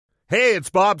Hey, it's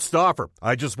Bob Stauffer.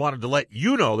 I just wanted to let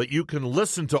you know that you can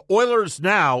listen to Oilers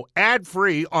Now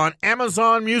ad-free on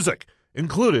Amazon Music,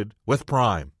 included with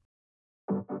Prime.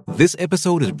 This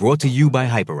episode is brought to you by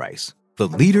Hyperice, the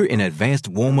leader in advanced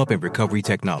warm-up and recovery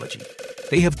technology.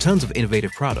 They have tons of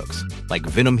innovative products, like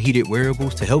Venom-heated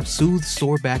wearables to help soothe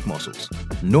sore back muscles,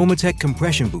 Normatec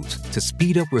compression boots to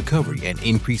speed up recovery and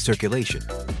increase circulation,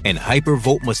 and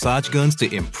Hypervolt massage guns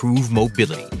to improve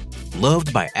mobility.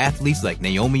 Loved by athletes like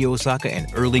Naomi Osaka and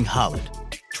Erling Haaland.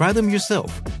 Try them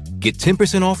yourself. Get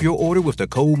 10% off your order with the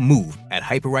code MOVE at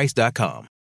Hyperice.com.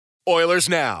 Oilers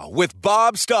Now with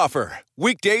Bob Stauffer.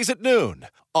 Weekdays at noon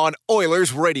on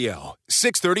Oilers Radio,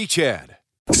 630 CHED.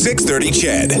 630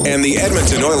 CHED and the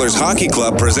Edmonton Oilers Hockey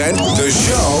Club present the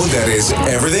show that is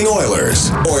everything Oilers.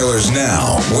 Oilers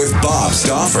Now with Bob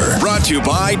Stauffer. Brought to you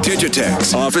by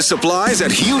Digitex. Office supplies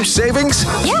at huge savings?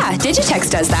 Yeah, Digitex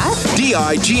does that.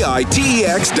 Digitex.ca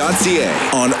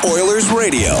on Oilers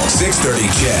Radio, 630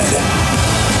 CHED.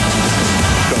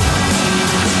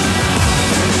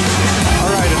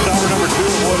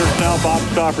 Now, Bob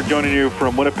Stauffer joining you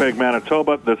from Winnipeg,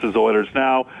 Manitoba. This is Oilers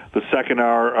Now. The second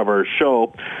hour of our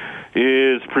show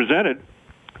is presented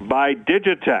by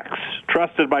Digitex.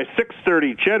 Trusted by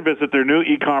 630 CHED. Visit their new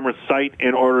e-commerce site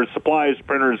and order supplies,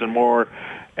 printers, and more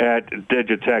at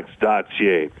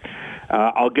digitex.ca.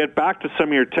 I'll get back to some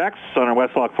of your texts on our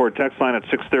Westlock Ford text line at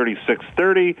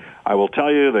 630-630. I will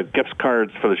tell you that gift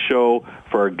cards for the show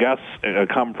for our guests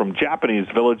come from Japanese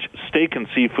Village, steak and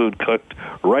seafood cooked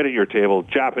right at your table.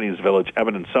 Japanese Village,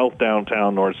 Edmonton South,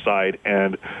 downtown, North Side,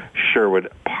 and Sherwood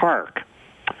Park.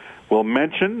 We'll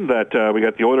mention that we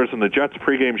got the Oilers and the Jets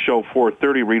pregame show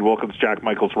 4:30. Reed Wilkins, Jack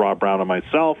Michaels, Rob Brown, and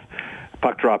myself.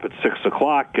 Puck drop at 6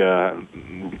 o'clock.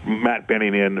 Matt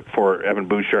Benning in for Evan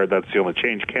Bouchard. That's the only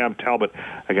change. Cam Talbot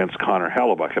against Connor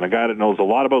Hellebuck. And a guy that knows a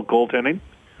lot about goaltending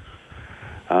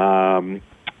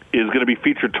is going to be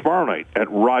featured tomorrow night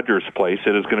at Rogers Place.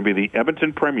 It is going to be the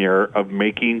Edmonton premiere of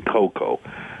Making Coco.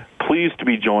 Pleased to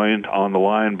be joined on the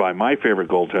line by my favorite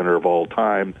goaltender of all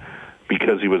time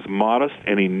because he was modest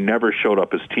and he never showed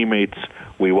up his teammates.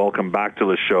 We welcome back to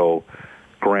the show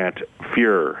Grant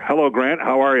Fuhr. Hello, Grant.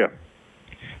 How are you?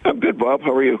 I'm good, Bob.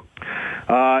 How are you?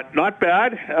 Not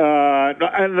bad.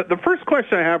 And the first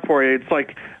question I have for you, it's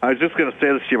like, I was just going to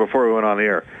say this to you before we went on the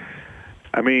air.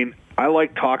 I mean, I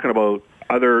like talking about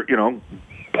other,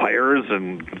 players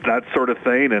and that sort of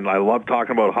thing, and I love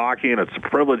talking about hockey, and it's a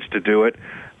privilege to do it,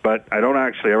 but I don't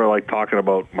actually ever like talking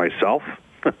about myself,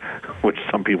 which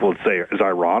some people would say is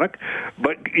ironic.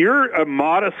 But you're a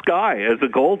modest guy as a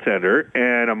goaltender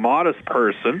and a modest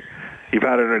person. You've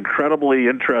had an incredibly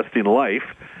interesting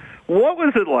life. What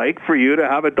was it like for you to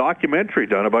have a documentary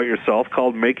done about yourself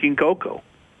called Making Coco?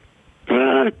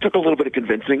 It took a little bit of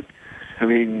convincing. I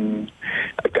mean,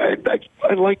 I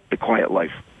like the quiet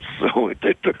life, so it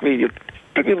took me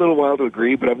a little while to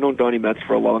agree. But I've known Donnie Metz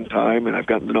for a long time, and I've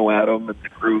gotten to know Adam and the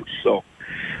crew. So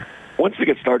once we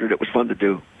get started, it was fun to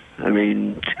do. I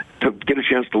mean, to get a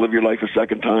chance to live your life a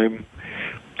second time,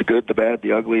 the good, the bad,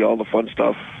 the ugly, all the fun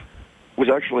stuff, was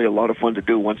actually a lot of fun to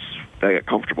do once I got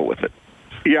comfortable with it.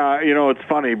 Yeah, it's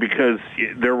funny because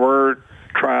there were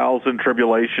trials and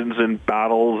tribulations and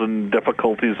battles and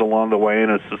difficulties along the way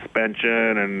and a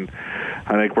suspension, and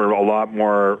I think we're a lot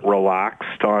more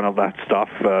relaxed on all that stuff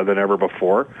than ever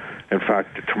before. In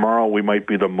fact, tomorrow we might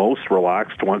be the most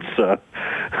relaxed once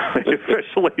they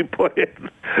officially put in.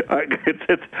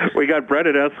 We got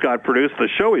Brendan Escott produce the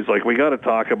show. He's like, we got to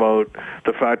talk about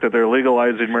the fact that they're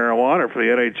legalizing marijuana for the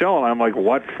NHL. And I'm like,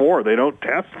 what for? They don't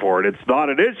test for it. It's not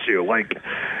an issue. Like,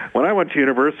 when I went to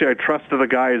university, I trusted the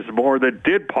guys more that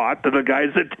did pot than the guys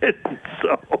that didn't.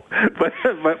 So,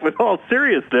 but with all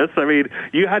seriousness, I mean,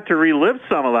 you had to relive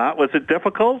some of that. Was it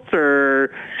difficult, or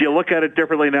do you look at it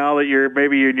differently now that you're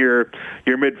maybe in your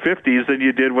mid-50s than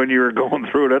you did when you were going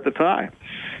through it at the time?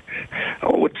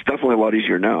 Oh, it's definitely a lot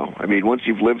easier now. I mean, once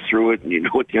you've lived through it and you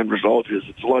know what the end result is,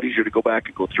 it's a lot easier to go back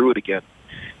and go through it again.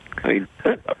 I mean,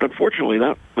 unfortunately,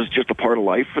 that was just a part of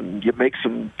life, and you make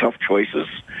some tough choices.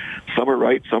 Some are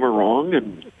right, some are wrong,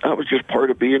 and that was just part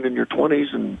of being in your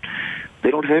 20s, and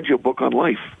they don't hand you a book on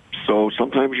life. So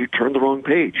sometimes you turn the wrong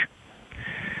page.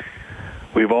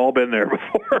 We've all been there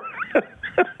before.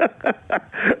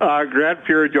 Grant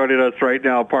Fuhr joining us right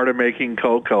now, part of Making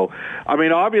Coco. I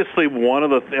mean, obviously, one of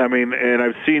the, and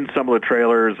I've seen some of the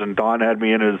trailers, and Don had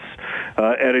me in his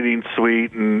editing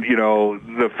suite, and,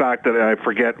 the fact that I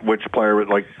forget which player, but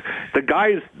like, the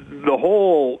guys, the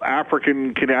whole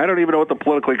African, I don't even know what the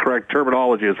politically correct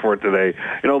terminology is for it today,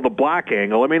 the black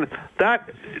angle. I mean, that,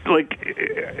 like,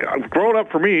 growing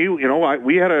up for me,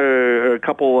 we had a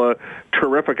couple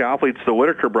terrific athletes, the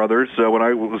Whitaker brothers, when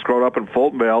I was growing up in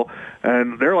Fultonvale,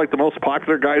 and they're like the most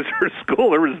popular guys in our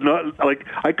school. There was not, like,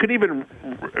 I couldn't even,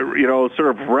 sort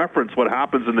of reference what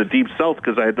happens in the Deep South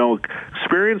because I had no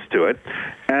experience to it.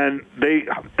 And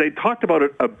they talked about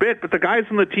it a bit, but the guys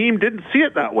on the team didn't see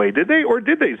it that way, did they? Or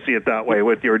did they see it that way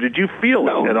with you, or did you feel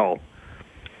it at all?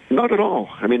 Not at all.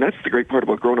 I mean, that's the great part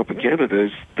about growing up in Canada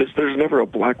is there's never a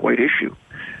black-white issue.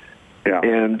 Yeah.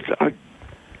 And I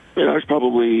was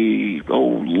probably,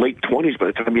 late 20s by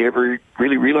the time you ever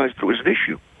really realized it was an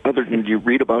issue. Other than you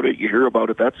read about it, you hear about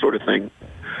it, that sort of thing.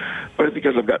 But I think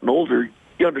as I've gotten older,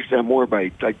 you understand more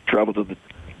I travel to the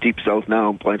Deep South now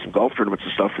and playing some golf tournaments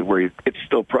and stuff where it's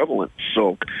still prevalent.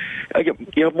 So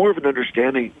you have more of an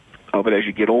understanding of it as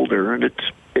you get older, and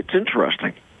it's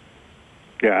interesting.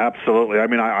 Yeah, absolutely. I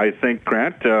mean, I think,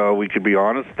 Grant, we could be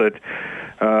honest that,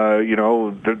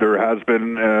 there has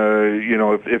been,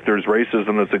 if there's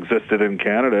racism that's existed in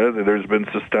Canada, there's been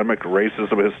systemic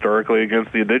racism historically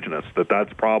against the Indigenous,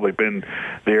 that's probably been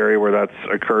the area where that's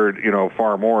occurred,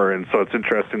 far more. And so it's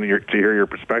interesting to hear your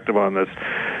perspective on this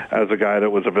as a guy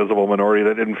that was a visible minority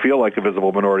that didn't feel like a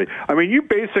visible minority. I mean, you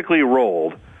basically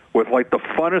rolled with, like, the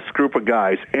funnest group of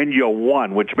guys, and you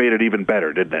won, which made it even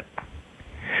better, didn't it?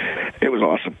 It was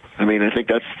awesome. I mean, I think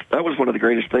that was one of the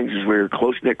greatest things is we were a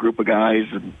close-knit group of guys.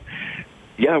 And,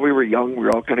 yeah, we were young. We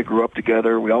all kind of grew up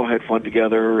together. We all had fun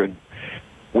together, and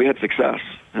we had success.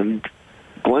 And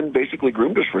Glenn basically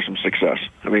groomed us for some success.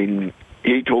 I mean,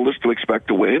 he told us to expect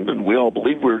to win, and we all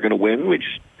believed we were going to win. We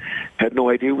just had no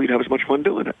idea we'd have as much fun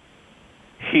doing it.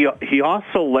 He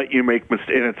also let you make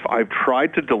mistakes. And I've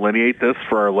tried to delineate this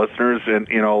for our listeners, and,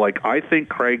 I think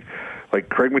Craig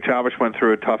MacTavish went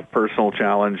through a tough personal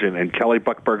challenge, and Kelly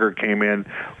Buchberger came in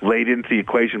late into the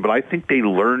equation. But I think they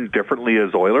learned differently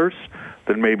as Oilers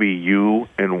than maybe you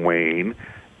and Wayne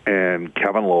and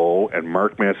Kevin Lowe and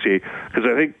Mark Messier. Because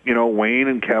I think, Wayne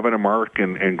and Kevin and Mark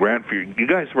and Grant, you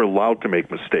guys were allowed to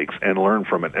make mistakes and learn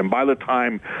from it. And by the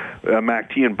time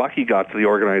Mac T and Bucky got to the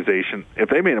organization, if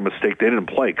they made a mistake, they didn't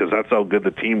play because that's how good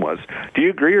the team was. Do you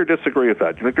agree or disagree with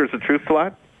that? Do you think there's a truth to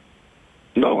that?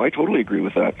 No, I totally agree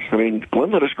with that. I mean,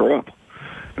 Glenn let us grow up.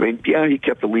 I mean, yeah, he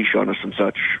kept the leash on us and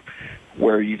such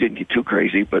where you didn't get too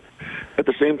crazy, but at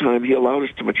the same time, he allowed us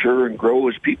to mature and grow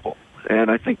as people. And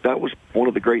I think that was one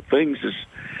of the great things is,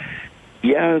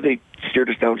 yeah, they steered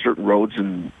us down certain roads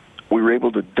and we were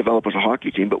able to develop as a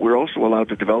hockey team, but we were also allowed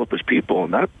to develop as people.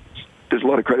 And there's a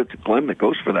lot of credit to Glenn that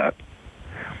goes for that.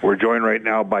 We're joined right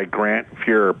now by Grant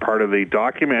Fuhr, part of the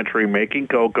documentary Making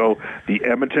Coco, the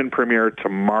Edmonton premiere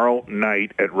tomorrow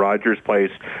night at Rogers Place.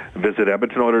 Visit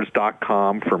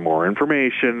EdmontonOilers.com for more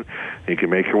information. You can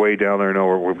make your way down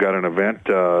there. We've got an event.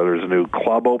 There's a new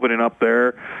club opening up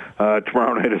there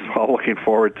tomorrow night as well. Looking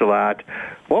forward to that.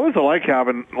 What was it like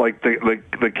having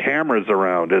the cameras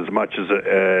around as much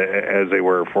as they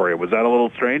were for you? Was that a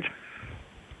little strange?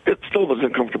 It still was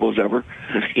uncomfortable as ever.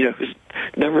 I was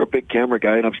never a big camera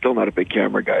guy, and I'm still not a big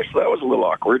camera guy, so that was a little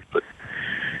awkward. But,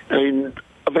 I mean,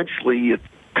 eventually you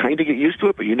kind of get used to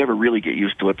it, but you never really get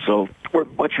used to it, so we're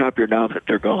much happier now that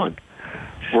they're gone.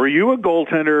 Were you a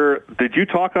goaltender? Did you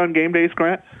talk on game days,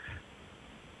 Grant?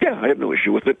 Yeah, I have no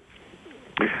issue with it.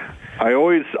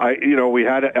 We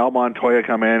had Al Montoya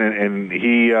come in, and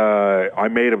he, I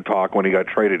made him talk when he got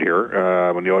traded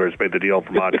here, when the Oilers made the deal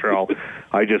from Montreal.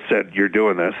 I just said, you're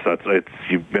doing this.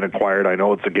 You've been acquired. I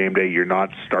know it's a game day. You're not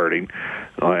starting.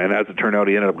 And as it turned out,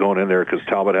 he ended up going in there because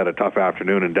Talbot had a tough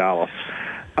afternoon in Dallas.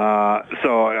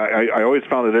 So I always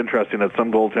found it interesting that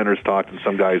some goaltenders talked and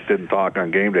some guys didn't talk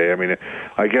on game day. I mean,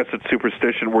 I guess it's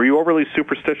superstition. Were you overly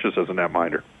superstitious as a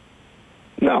netminder?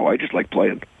 No, I just like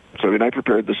playing. So, I mean, I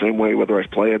prepared the same way, whether I was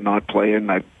playing, not playing.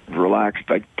 I relaxed.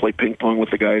 I played ping pong with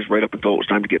the guys right up until it was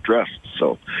time to get dressed.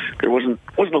 So there wasn't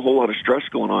a whole lot of stress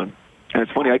going on. And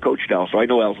it's funny, I coached Al, so I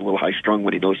know Al's a little high-strung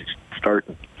when he knows he's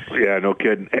starting. Yeah, no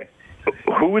kidding.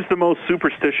 Who was the most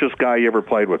superstitious guy you ever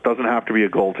played with? Doesn't have to be a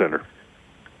goaltender.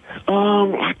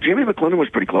 Jamie McLennan was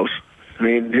pretty close. I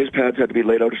mean, his pads had to be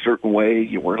laid out a certain way.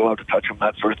 You weren't allowed to touch them,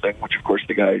 that sort of thing, which, of course,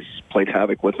 the guys played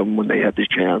havoc with him when they had this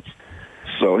chance.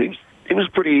 So he was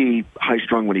pretty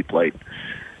high-strung when he played.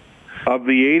 Of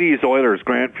the 80s Oilers,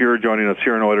 Grant Fuhr joining us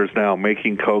here in Oilers Now,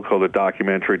 Making Coco, the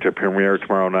documentary to premiere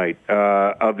tomorrow night.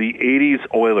 Of the 80s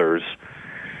Oilers,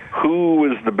 who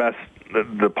was the best,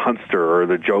 the punster or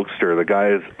the jokester, the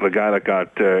guy that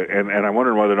got, and I'm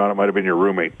wondering whether or not it might have been your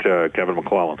roommate, Kevin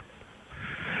McClelland.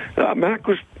 Mac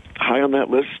was high on that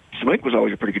list. Mike was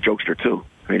always a pretty good jokester, too.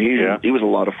 I mean, he was a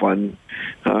lot of fun.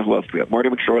 Who else we got? Marty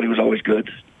McSorley was always good.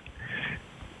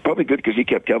 Probably good because he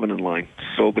kept Kevin in line.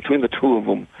 So between the two of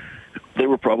them, they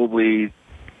were probably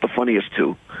the funniest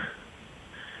two.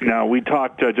 Now, we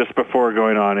talked just before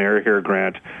going on air here,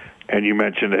 Grant, and you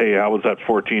mentioned, hey, how was that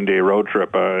 14-day road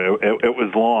trip? It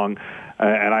was long,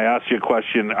 and I asked you a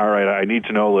question. All right, I need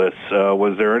to know this.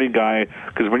 Was there any guy,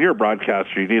 because when you're a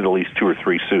broadcaster, you need at least 2 or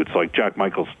 3 suits. Like Jack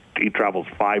Michaels, he travels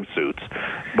 5 suits,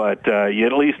 but you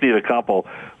at least need a couple.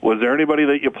 Was there anybody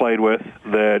that you played with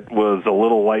that was a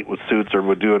little light with suits or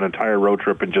would do an entire road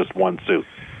trip in just one suit?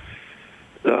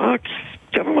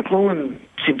 Kevin McClelland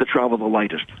seemed to travel the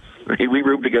lightest. We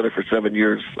roomed together for 7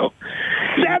 years. So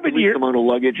 7 years? Amount of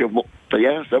luggage of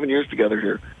 7 years together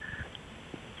here.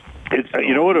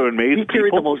 You know what would amaze people? He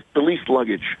carried people? the least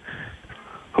luggage.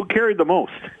 Who carried the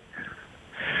most?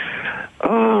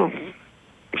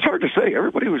 It's hard to say.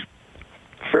 Everybody was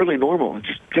fairly normal.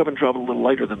 Just Kevin traveled a little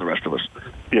lighter than the rest of us.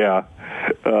 Yeah,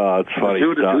 it's funny.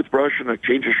 A toothbrush and a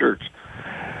change of shirts.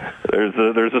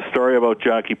 There's a story about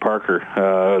Jackie Parker,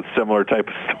 a similar type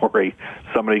of story.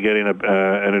 Somebody getting an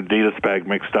Adidas bag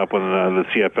mixed up when the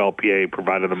CFLPA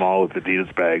provided them all with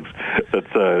Adidas bags.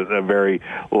 That's a very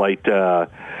light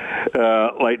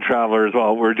traveler as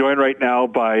well. We're joined right now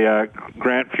by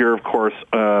Grant Fuhr, of course,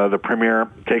 the premiere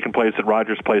taking place at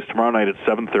Rogers Place tomorrow night at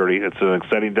 7:30. It's an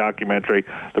exciting documentary.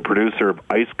 The producer of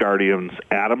Ice Guardians,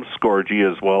 Adam Scorgie,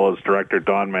 as well as director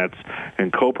Don Metz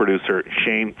and co-producer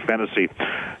Shane Fennessy,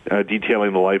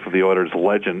 detailing the life of the Oilers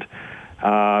legend.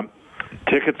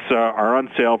 Tickets are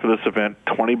on sale for this event,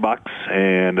 $20,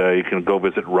 and you can go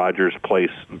visit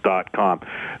rogersplace.com.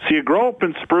 So you grow up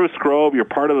in Spruce Grove. You're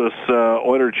part of this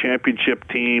Oilers championship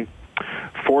team,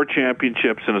 4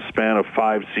 championships in a span of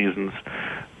 5 seasons.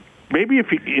 Maybe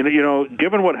if you know,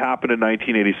 given what happened in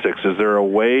 1986, is there a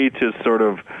way to sort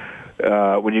of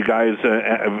when you guys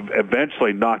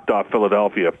eventually knocked off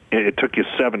Philadelphia, it took you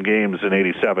 7 games in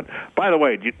 87. By the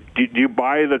way, do you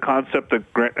buy the concept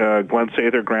that Glenn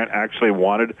Sather, Grant, actually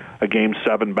wanted a Game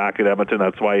 7 back at Edmonton?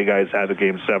 That's why you guys had the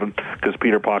Game 7, because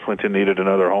Peter Pocklington needed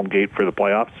another home gate for the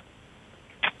playoffs?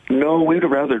 No, we'd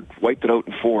have rather wiped it out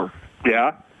in 4.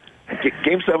 Yeah?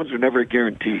 Game 7s were never a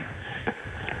guarantee.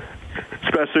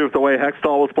 Especially with the way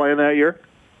Hextall was playing that year?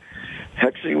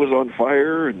 Hexy was on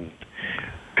fire, and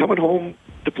coming home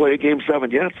to play a Game 7,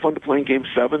 yeah, it's fun to play in Game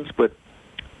 7s, but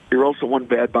you're also one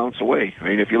bad bounce away. I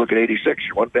mean, if you look at 86,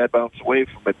 you're one bad bounce away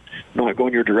from it not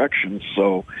going your direction.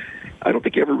 So I don't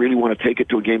think you ever really want to take it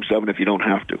to a Game 7 if you don't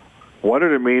have to. What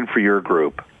did it mean for your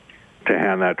group to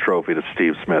hand that trophy to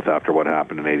Steve Smith after what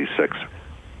happened in 86?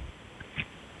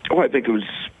 Oh, I think it was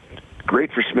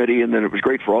great for Smitty, and then it was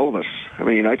great for all of us. I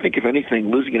mean, I think if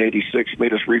anything, losing in 86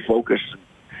 made us refocus,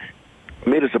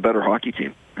 made us a better hockey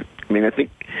team. I mean, I think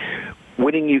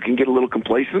winning, you can get a little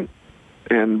complacent,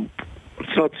 and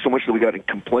it's not so much that we got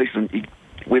complacent.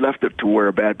 We left it to where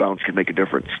a bad bounce could make a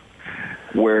difference.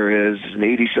 Whereas in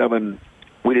 87,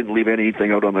 we didn't leave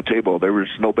anything out on the table. There was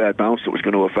no bad bounce that was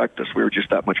going to affect us. We were just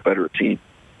that much better a team.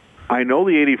 I know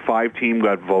the 85 team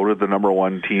got voted the number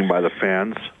 1 team by the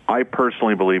fans. I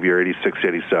personally believe your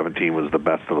 86-87 team was the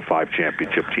best of the 5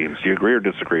 championship teams. Do you agree or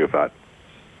disagree with that?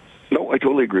 No, I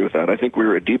totally agree with that. I think we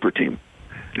were a deeper team.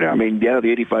 Yeah. I mean,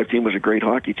 the 85 team was a great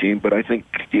hockey team, but I think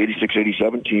the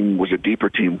 86-87 team was a deeper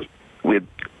team. We had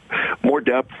more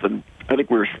depth, and I think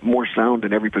we were more sound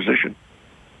in every position.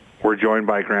 We're joined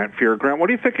by Grant Fuhr. Grant, what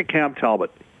do you think of Cam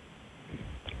Talbot?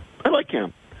 I like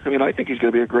Cam. I mean, I think he's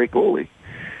going to be a great goalie.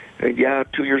 And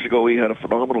 2 years ago he had a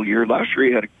phenomenal year. Last year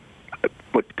he had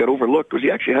what got overlooked was he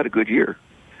actually had a good year.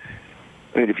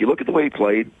 And if you look at the way he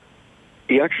played,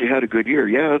 he actually had a good year.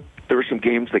 Yeah, there were some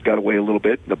games that got away a little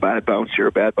bit, the bad bounce here,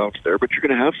 a bad bounce there, but you're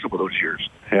going to have some of those years.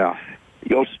 Yeah.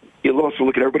 You'll also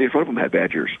look at everybody in front of him had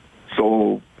bad years.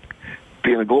 So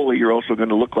being a goalie, you're also going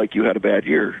to look like you had a bad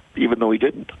year, even though he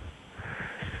didn't.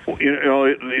 You know,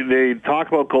 they talk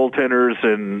about goaltenders,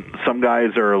 and some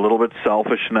guys are a little bit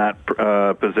selfish in that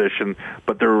position,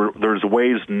 but there's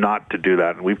ways not to do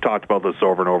that. And we've talked about this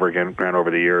over and over again, Grant,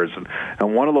 over the years.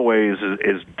 And one of the ways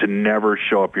is to never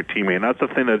show up your teammate. And that's the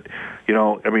thing that, you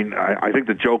know, I mean, I think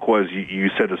the joke was you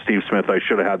said to Steve Smith, I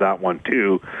should have had that one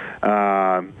too.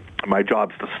 my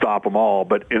job's to stop them all.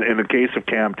 But in the case of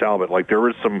Cam Talbot, like, there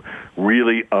was some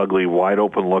really ugly,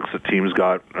 wide-open looks that teams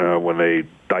got when they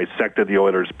dissected the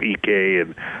Oilers' PK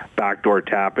and backdoor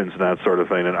tap-ins and that sort of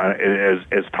thing. And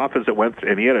as tough as it went,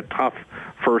 and he had a tough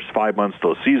first 5 months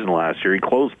to the season last year. He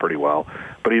closed pretty well,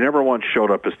 but he never once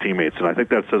showed up his teammates, and I think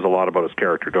that says a lot about his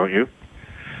character, don't you?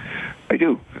 I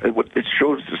do. It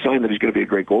shows the sign that he's going to be a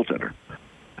great goaltender.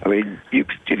 I mean, if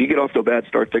you get off to a bad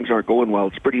start, things aren't going well,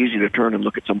 it's pretty easy to turn and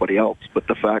look at somebody else. But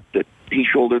the fact that he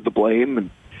shouldered the blame,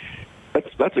 and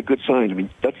that's a good sign. I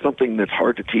mean, that's something that's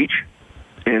hard to teach,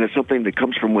 and it's something that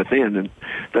comes from within, and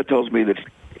that tells me that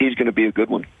he's going to be a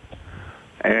good one.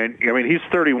 And, I mean, he's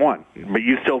 31, but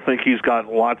you still think he's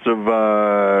got lots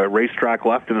of racetrack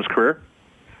left in his career?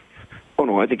 Oh,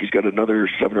 no, I think he's got another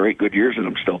 7 or 8 good years in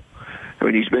him still. I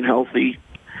mean, he's been healthy,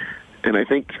 and I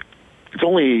think it's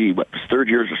only his third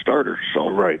year as a starter. So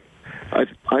right.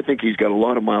 I think he's got a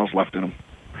lot of miles left in him.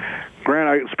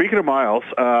 Grant, speaking of miles,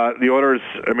 the Oilers,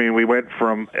 I mean, we went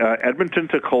from Edmonton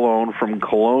to Cologne, from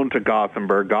Cologne to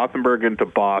Gothenburg, Gothenburg into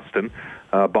Boston,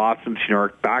 Boston to New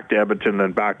York, back to Edmonton,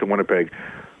 then back to Winnipeg.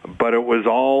 But it was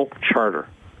all charter.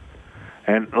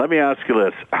 And let me ask you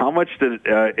this. How much did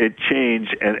it change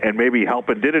and maybe help,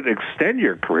 and did it extend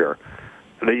your career?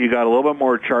 That you got a little bit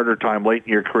more charter time late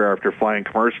in your career after flying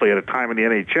commercially at a time in the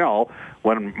NHL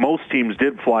when most teams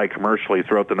did fly commercially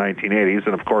throughout the 1980s.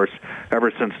 And, of course,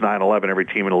 ever since 9/11, every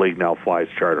team in the league now flies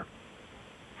charter.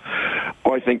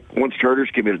 Well, I think once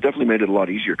charters came in, it definitely made it a lot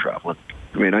easier traveling.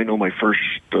 I mean, I know my first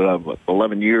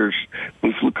 11 years,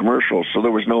 we flew commercial, so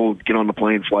there was no get on the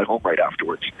plane, fly home right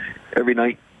afterwards. Every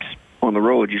night on the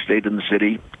road, you stayed in the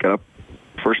city, got up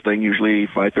first thing, usually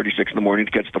 5:36 in the morning,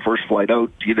 to catch the first flight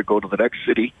out, to either go to the next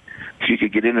city so you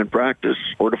could get in and practice,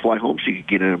 or to fly home so you could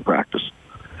get in and practice.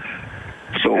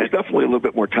 So it was definitely a little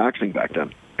bit more taxing back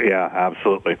then. Yeah,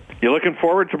 absolutely. You looking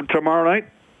forward to tomorrow night?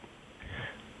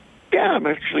 Yeah, I'm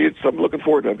looking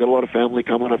forward to it. I've got a lot of family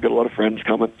coming. I've got a lot of friends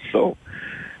coming. So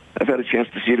I've had a chance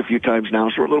to see it a few times now,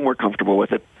 so we're a little more comfortable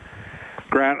with it.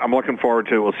 Grant, I'm looking forward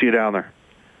to it. We'll see you down there.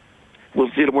 We'll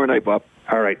see you tomorrow night, Bob.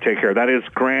 All right, take care. That is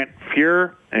Grant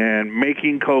Fuhr and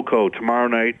Making Cocoa tomorrow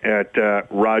night at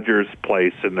Rogers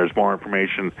Place, and there's more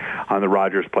information on the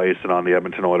Rogers Place and on the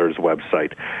Edmonton Oilers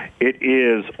website. It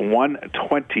is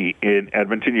 1:20 in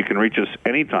Edmonton. You can reach us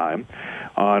anytime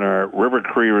on our River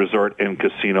Cree Resort and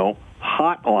Casino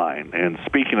hotline. And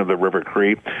speaking of the River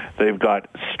Cree, they've got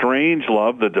Strange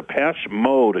Love, the Depeche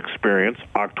Mode experience,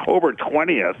 October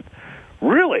 20th.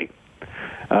 Really?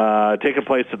 Taking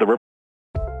place at the River.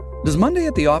 Does Monday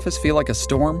at the office feel like a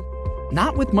storm?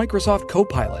 Not with Microsoft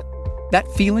Copilot. That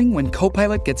feeling when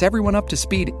Copilot gets everyone up to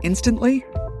speed instantly?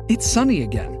 It's sunny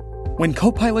again. When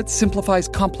Copilot simplifies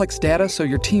complex data so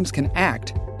your teams can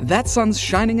act, that sun's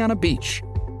shining on a beach.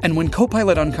 And when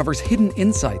Copilot uncovers hidden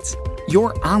insights,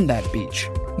 you're on that beach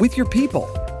with your people,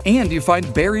 and you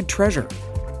find buried treasure.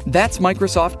 That's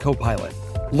Microsoft Copilot.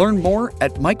 Learn more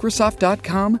at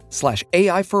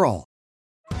Microsoft.com/AI for all.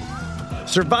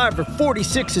 Survivor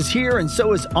 46 is here, and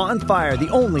so is On Fire, the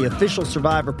only official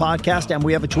Survivor podcast, and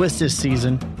we have a twist this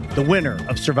season. The winner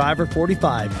of Survivor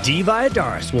 45, Dee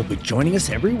Valladares, will be joining us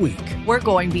every week. We're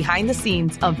going behind the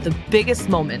scenes of the biggest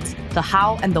moments, the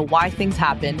how and the why things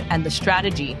happen, and the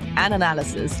strategy and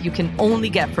analysis you can only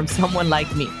get from someone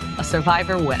like me, a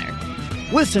Survivor winner.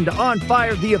 Listen to On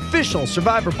Fire, the official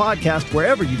Survivor podcast,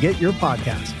 wherever you get your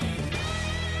podcast.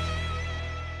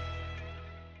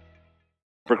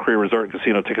 Cree Resort and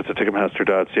Casino tickets at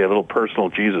Ticketmaster.ca. A little personal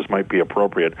Jesus might be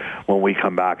appropriate when we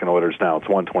come back in Oilers Now. It's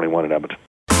 1:21 in Edmonton.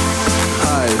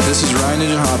 Hi, this is Ryan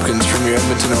Nugent Hopkins from your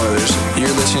Edmonton Oilers. You're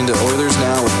listening to Oilers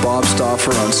Now with Bob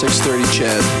Stauffer on 630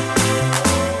 CHED.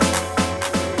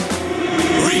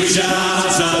 Reach out,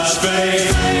 touch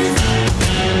faith.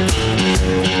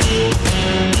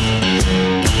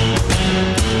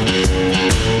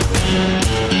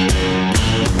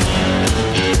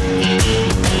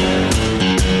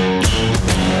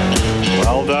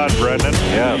 Well done, Brendan.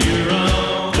 Yeah.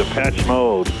 Depeche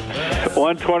Mode.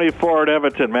 124 at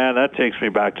Edmonton. Man, that takes me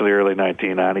back to the early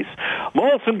 1990s.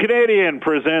 Molson Canadian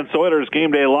presents Oilers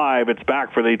Game Day Live. It's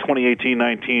back for the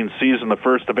 2018-19 season. The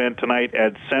first event tonight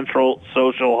at Central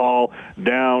Social Hall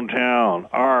downtown.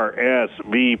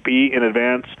 RSVP in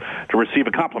advance to receive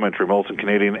a complimentary Molson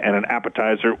Canadian and an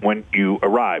appetizer when you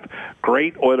arrive.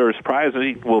 Great Oilers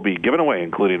prizes will be given away,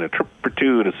 including a trip for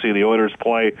two to see the Oilers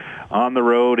play on the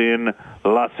road in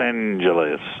Los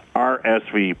Angeles.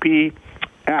 RSVP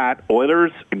at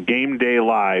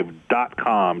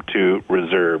OilersGameDayLive.com to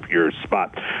reserve your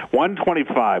spot.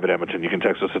 125 at Edmonton. You can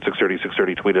text us at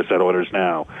 630, tweet us at Oilers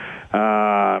Now.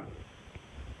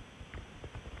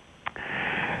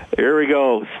 Here we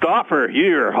go. Stoffer,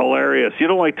 you're hilarious. You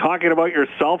don't like talking about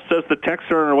yourself, says the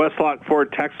texter on our Westlock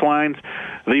Ford text lines.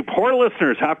 The poor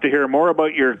listeners have to hear more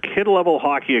about your kid-level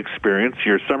hockey experience,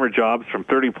 your summer jobs from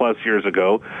 30-plus years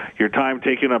ago, your time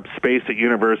taking up space at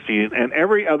university, and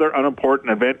every other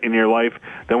unimportant event in your life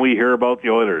than we hear about the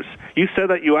Oilers. You said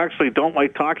that you actually don't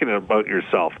like talking about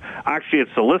yourself. Actually,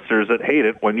 it's the listeners that hate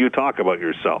it when you talk about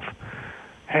yourself.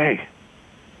 Hey,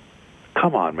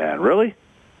 come on, man, really?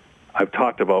 I've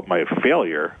talked about my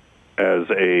failure as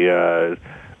a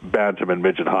bantam and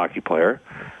midget hockey player,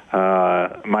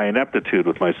 my ineptitude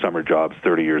with my summer jobs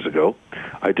 30 years ago.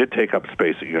 I did take up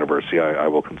space at university. I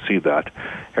will concede that.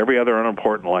 Every other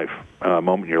unimportant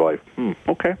moment in your life.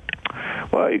 Okay.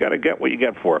 Well, you got to get what you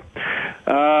get for.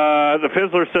 The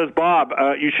Fizzler says, Bob,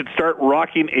 you should start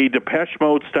rocking a Depeche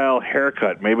Mode style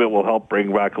haircut. Maybe it will help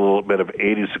bring back a little bit of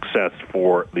 80s success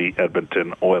for the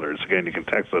Edmonton Oilers. Again, you can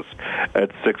text us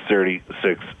at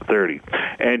 630-630.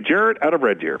 And Jared out of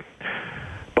Red Deer.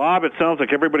 Bob, it sounds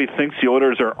like everybody thinks the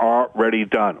Oilers are already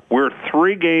done. We're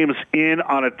 3 games in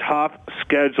on a tough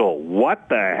schedule. What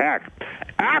the heck?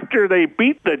 After they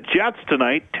beat the Jets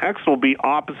tonight, Tex will be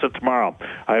opposite tomorrow.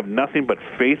 I have nothing but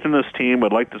faith in this team.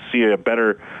 Would like to see a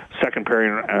better second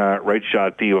pairing right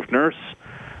shot D with Nurse,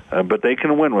 but they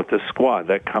can win with this squad.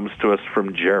 That comes to us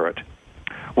from Jarrett.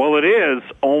 Well, it is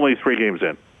only 3 games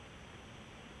in.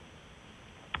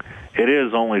 It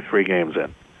is only 3 games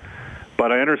in.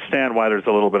 But I understand why there's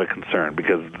a little bit of concern,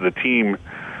 because the team,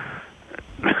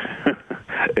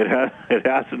 it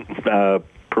hasn't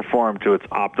performed to its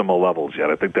optimal levels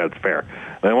yet. I think that's fair.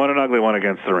 They won an ugly one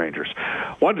against the Rangers.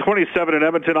 1:27 in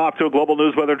Edmonton, off to a global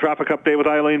news weather traffic update with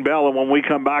Eileen Bell. And when we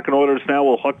come back in Oilers Now,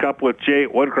 we'll hook up with Jay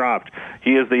Woodcroft.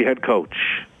 He is the head coach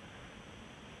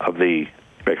of the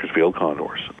Bakersfield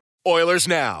Condors. Oilers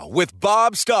Now with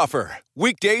Bob Stauffer.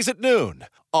 Weekdays at noon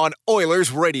on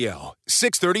Oilers Radio,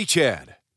 630 CHED.